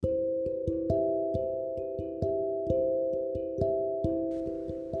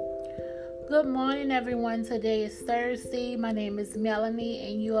Good morning, everyone. Today is Thursday. My name is Melanie,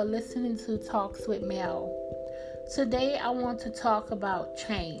 and you are listening to Talks with Mel. Today, I want to talk about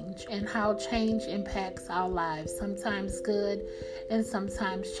change and how change impacts our lives, sometimes good and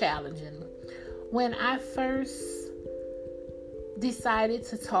sometimes challenging. When I first decided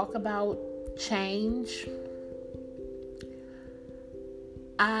to talk about change,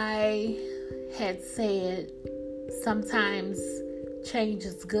 I had said sometimes change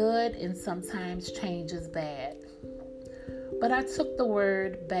is good and sometimes change is bad. But I took the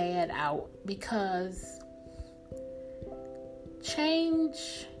word bad out because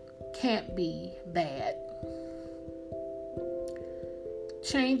change can't be bad.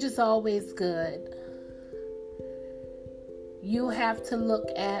 Change is always good. You have to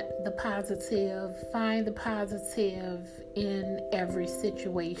look at the positive, find the positive in every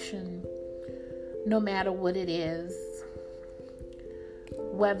situation, no matter what it is.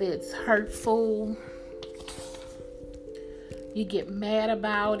 Whether it's hurtful, you get mad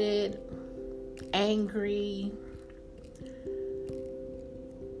about it, angry.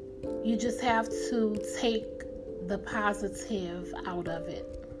 You just have to take the positive out of it.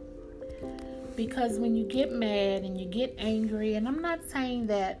 Because when you get mad and you get angry, and I'm not saying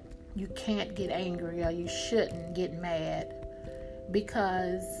that you can't get angry or you shouldn't get mad,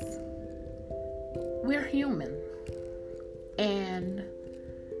 because we're human. And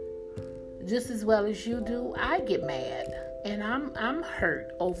just as well as you do, I get mad, and I'm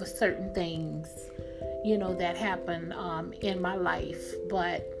hurt over certain things, that happen in my life.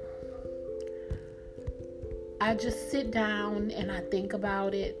 But I just sit down and I think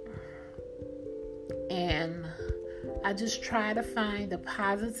about it, and I just try to find the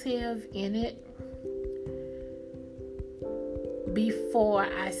positive in it before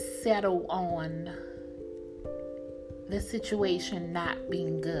I settle on the situation not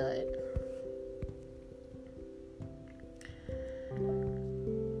being good.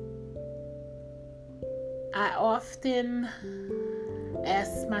 I often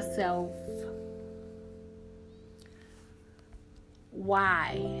ask myself,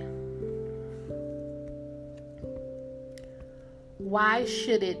 why? Why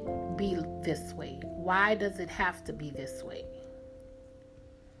should it be this way? Why does it have to be this way?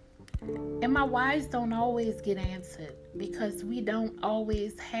 And my whys don't always get answered because we don't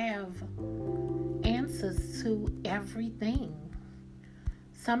always have answers to everything.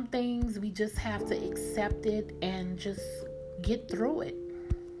 Some things we just have to accept it and just get through it.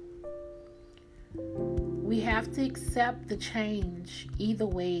 We have to accept the change either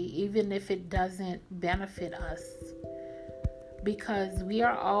way, even if it doesn't benefit us. Because we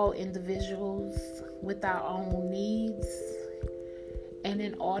are all individuals with our own needs. And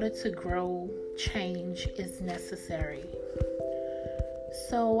in order to grow, change is necessary.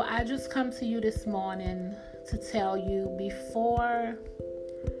 So I just come to you this morning to tell you, before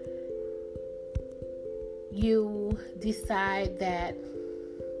you decide that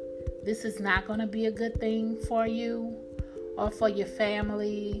this is not going to be a good thing for you or for your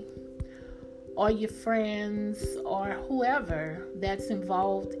family or your friends or whoever that's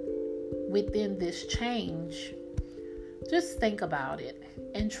involved within this change, just think about it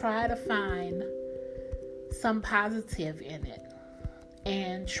and try to find some positive in it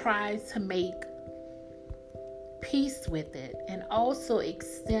and try to make peace with it, and also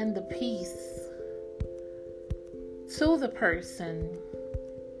extend the peace to the person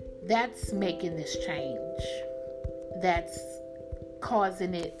that's making this change, that's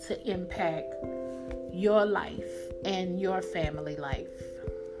causing it to impact your life and your family life.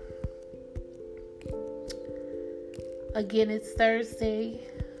 Again, it's Thursday.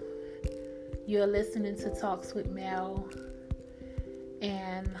 You're listening to Talks with Mel,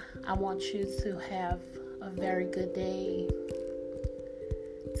 and I want you to have a very good day.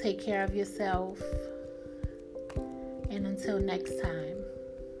 Take care of yourself, and until next time,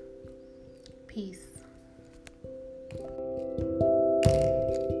 peace.